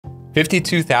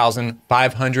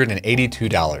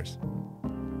$52,582.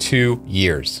 2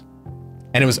 years.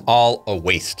 And it was all a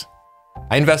waste.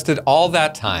 I invested all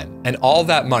that time and all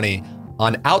that money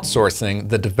on outsourcing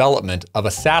the development of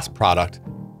a SaaS product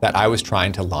that I was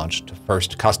trying to launch to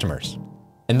first customers.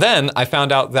 And then I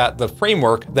found out that the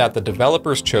framework that the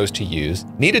developers chose to use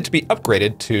needed to be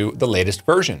upgraded to the latest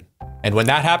version. And when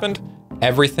that happened,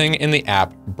 everything in the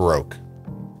app broke.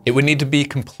 It would need to be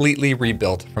completely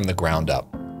rebuilt from the ground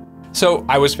up. So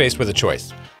I was faced with a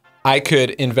choice. I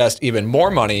could invest even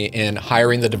more money in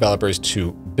hiring the developers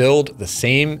to build the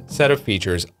same set of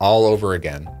features all over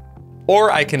again.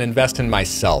 Or I can invest in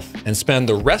myself and spend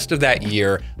the rest of that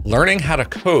year learning how to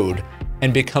code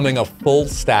and becoming a full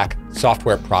stack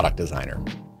software product designer.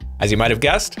 As you might have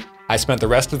guessed, I spent the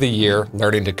rest of the year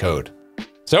learning to code.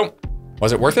 So,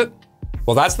 was it worth it?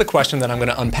 Well, that's the question that I'm going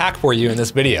to unpack for you in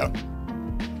this video.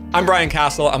 I'm Brian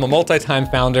Castle. I'm a multi-time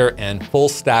founder and full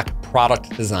stack product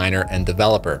designer and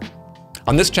developer.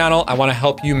 On this channel, I want to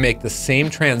help you make the same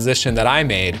transition that I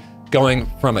made, going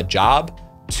from a job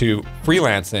to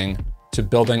freelancing to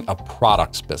building a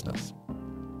products business.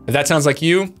 If that sounds like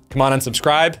you, come on and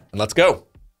subscribe and let's go.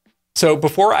 So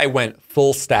before I went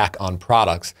full stack on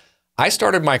products, I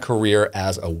started my career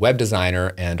as a web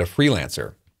designer and a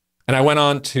freelancer. And I went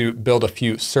on to build a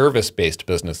few service-based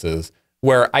businesses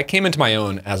where I came into my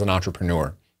own as an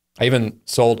entrepreneur. I even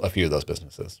sold a few of those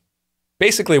businesses.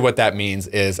 Basically what that means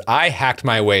is I hacked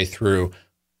my way through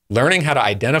learning how to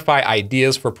identify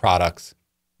ideas for products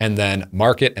and then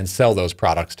market and sell those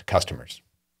products to customers.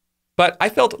 But I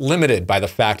felt limited by the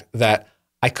fact that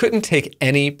I couldn't take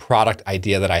any product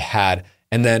idea that I had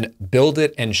and then build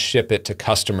it and ship it to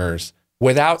customers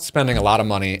without spending a lot of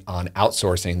money on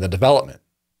outsourcing the development.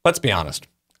 Let's be honest,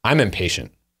 I'm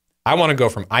impatient. I want to go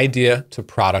from idea to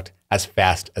product as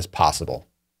fast as possible.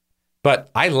 But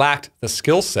I lacked the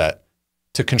skill set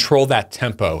to control that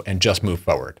tempo and just move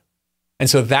forward. And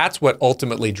so that's what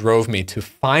ultimately drove me to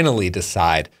finally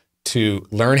decide to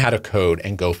learn how to code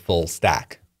and go full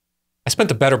stack. I spent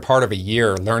the better part of a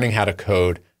year learning how to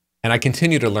code, and I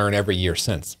continue to learn every year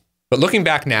since. But looking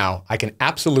back now, I can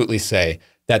absolutely say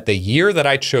that the year that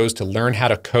I chose to learn how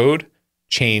to code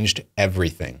changed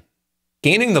everything.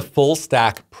 Gaining the full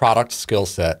stack product skill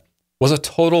set was a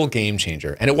total game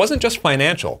changer, and it wasn't just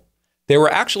financial. There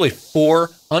were actually 4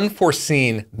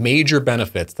 unforeseen major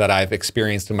benefits that I've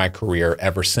experienced in my career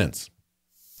ever since.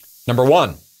 Number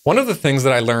one of the things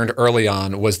that I learned early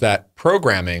on was that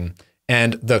programming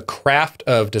and the craft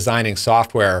of designing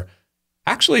software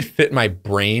actually fit my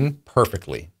brain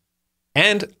perfectly.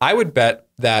 And I would bet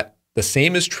that the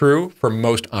same is true for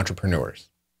most entrepreneurs.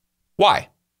 Why?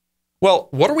 Well,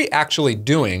 what are we actually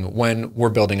doing when we're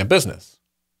building a business?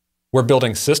 We're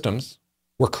building systems.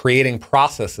 We're creating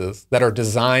processes that are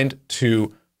designed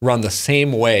to run the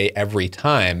same way every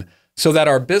time so that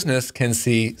our business can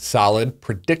see solid,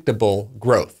 predictable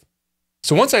growth.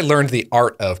 So once I learned the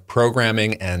art of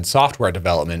programming and software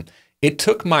development, it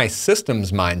took my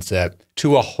systems mindset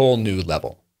to a whole new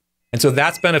level. And so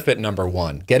that's benefit number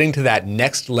 1, getting to that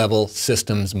next level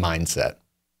systems mindset.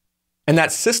 And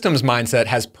that systems mindset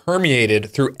has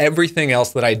permeated through everything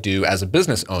else that I do as a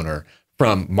business owner,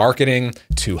 from marketing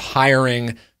to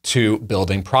hiring to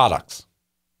building products.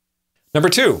 Number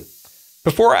 2,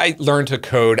 before I learned to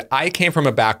code, I came from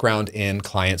a background in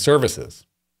client services.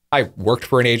 I worked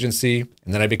for an agency,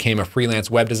 and then I became a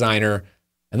freelance web designer,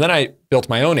 and then I built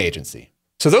my own agency.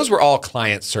 So those were all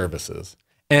client services.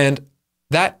 And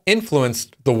that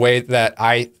influenced the way that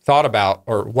I thought about,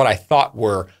 or what I thought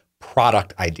were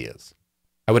product ideas.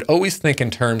 I would always think in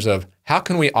terms of how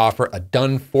can we offer a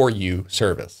done-for-you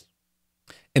service?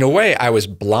 In a way, I was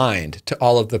blind to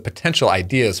all of the potential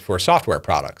ideas for software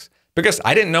products because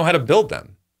I didn't know how to build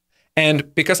them.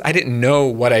 And because I didn't know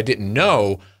what I didn't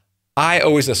know, I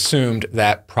always assumed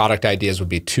that product ideas would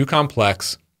be too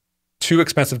complex, too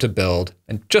expensive to build,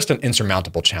 and just an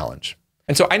insurmountable challenge.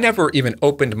 And so I never even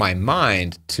opened my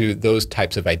mind to those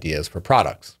types of ideas for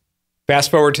products. Fast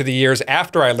forward to the years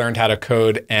after I learned how to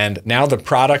code, and now the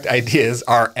product ideas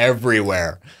are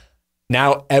everywhere.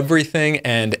 Now everything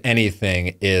and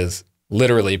anything is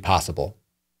literally possible.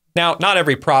 Now, not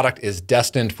every product is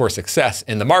destined for success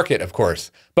in the market, of course,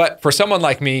 but for someone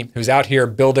like me who's out here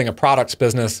building a products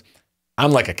business,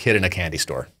 I'm like a kid in a candy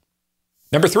store.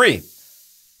 Number 3,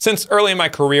 since early in my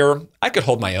career, I could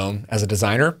hold my own as a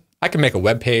designer. I could make a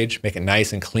web page, make it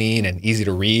nice and clean and easy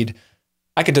to read.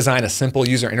 I could design a simple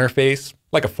user interface,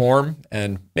 like a form,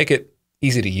 and make it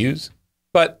easy to use.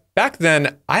 But back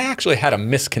then, I actually had a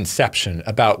misconception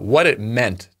about what it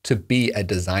meant to be a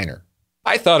designer.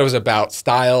 I thought it was about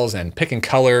styles and picking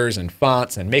colors and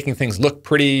fonts and making things look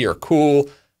pretty or cool.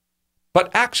 But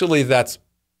actually, that's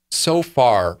so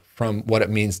far from what it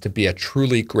means to be a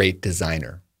truly great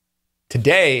designer.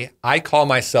 Today, I call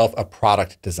myself a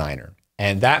product designer,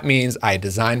 and that means I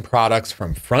design products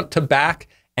from front to back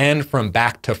and from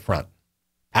back to front.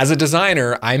 As a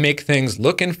designer, I make things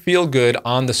look and feel good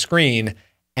on the screen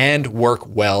and work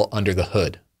well under the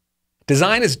hood.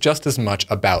 Design is just as much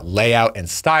about layout and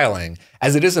styling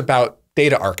as it is about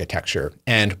data architecture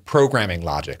and programming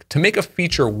logic to make a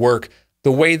feature work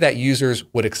the way that users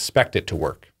would expect it to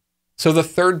work. So the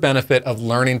third benefit of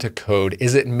learning to code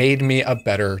is it made me a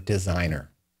better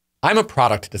designer. I'm a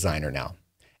product designer now,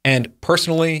 and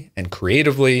personally and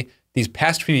creatively, these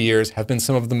past few years have been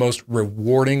some of the most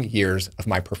rewarding years of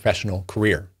my professional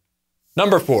career.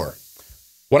 Number 4,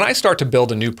 when I start to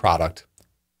build a new product,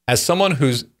 as someone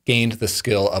who's gained the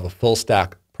skill of a full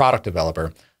stack product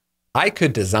developer, I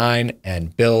could design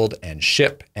and build and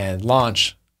ship and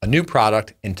launch a new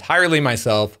product entirely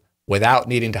myself without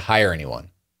needing to hire anyone.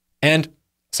 And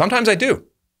sometimes I do.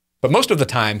 But most of the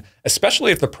time,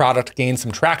 especially if the product gains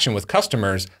some traction with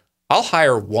customers, I'll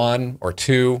hire 1 or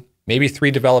 2, maybe 3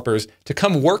 developers to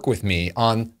come work with me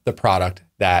on the product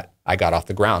that I got off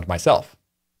the ground myself.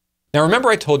 Now, remember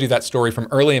I told you that story from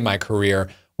early in my career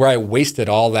where I wasted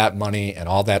all that money and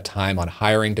all that time on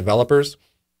hiring developers?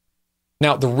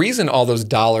 Now, the reason all those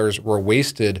dollars were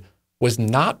wasted was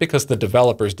not because the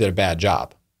developers did a bad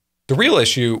job. The real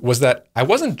issue was that I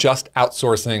wasn't just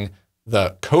outsourcing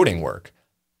the coding work.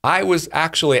 I was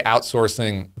actually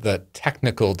outsourcing the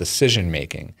technical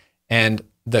decision-making and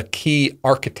the key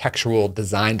architectural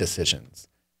design decisions.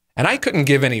 And I couldn't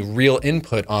give any real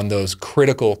input on those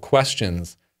critical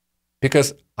questions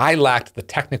because I lacked the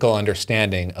technical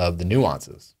understanding of the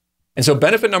nuances. And so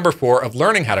benefit number 4 of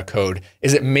learning how to code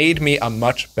is it made me a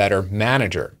much better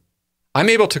manager. I'm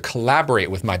able to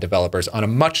collaborate with my developers on a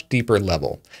much deeper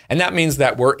level. And that means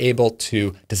that we're able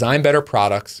to design better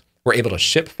products, we're able to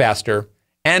ship faster,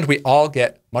 and we all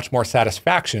get much more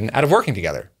satisfaction out of working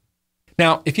together.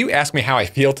 Now, if you ask me how I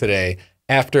feel today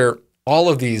after all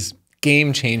of these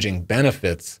game-changing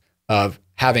benefits of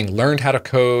having learned how to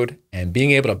code and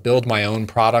being able to build my own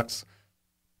products,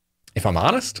 if I'm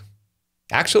honest,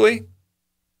 actually,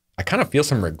 I kind of feel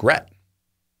some regret.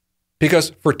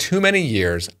 Because for too many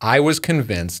years, I was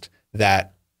convinced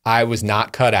that I was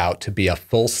not cut out to be a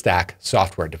full stack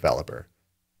software developer.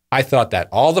 I thought that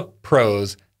all the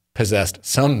pros possessed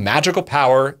some magical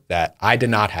power that I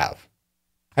did not have.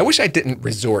 I wish I didn't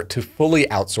resort to fully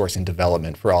outsourcing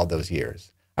development for all those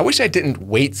years. I wish I didn't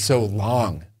wait so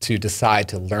long to decide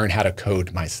to learn how to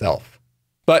code myself.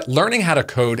 But learning how to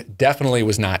code definitely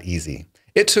was not easy.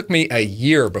 It took me a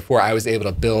year before I was able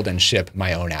to build and ship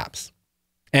my own apps.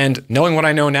 And knowing what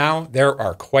I know now, there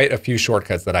are quite a few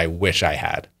shortcuts that I wish I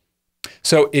had.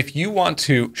 So if you want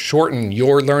to shorten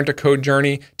your learn to code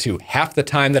journey to half the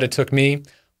time that it took me,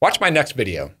 watch my next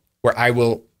video where I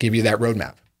will give you that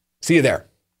roadmap. See you there.